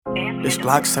This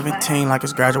Glock 17 like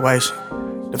it's graduation.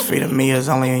 Defeat of me is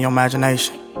only in your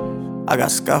imagination. I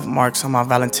got scuff marks on my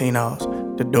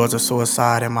Valentinos, the doors of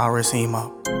suicide in my wrist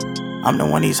emo. I'm the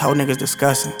one these hoe niggas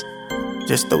discussing.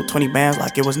 Just threw 20 bands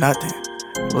like it was nothing.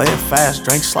 Live fast,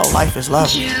 drink slow, life is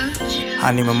lovely.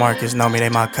 Honey and Marcus know me, they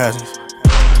my cousins.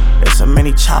 It's a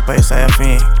mini chopper, it's a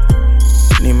FN.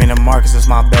 Neiman and Marcus is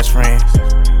my best friends.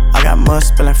 I got mud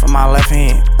spilling from my left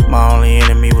hand. My only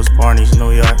enemy was Barneys,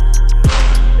 New York.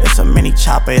 It's a mini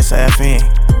chopper, it's a FN.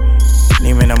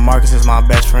 Neiman and Marcus is my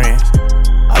best friends.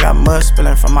 I got mud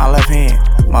spilling from my left hand.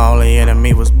 My only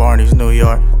enemy was Barneys, New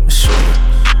York. Shoot,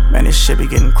 man, this shit be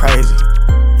getting crazy.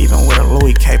 Even with a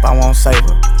Louis cape, I won't save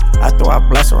her. After I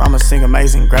bless her, I'ma sing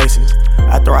Amazing Graces.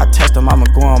 After I test them, I'ma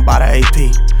go on by the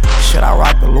AP. Should I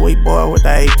rock the Louis boy with the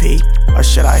AP? Or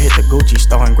should I hit the Gucci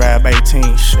store and grab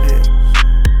 18? Shit,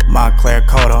 Montclair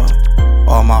coat on.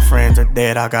 All my friends are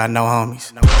dead, I got no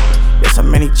homies. It's a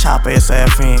mini chopper, it's a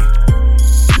FN.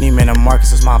 Neiman and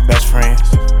Marcus is my best friends.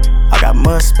 I got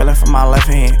mud spilling from my left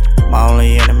hand. My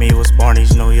only enemy was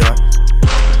Barneys, New York.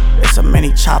 It's a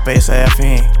mini chopper, it's a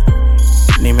FN.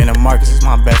 Neiman and Marcus is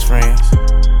my best friends.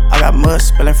 I got mud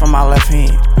spilling from my left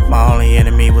hand. My only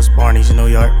enemy was Barneys, New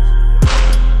York.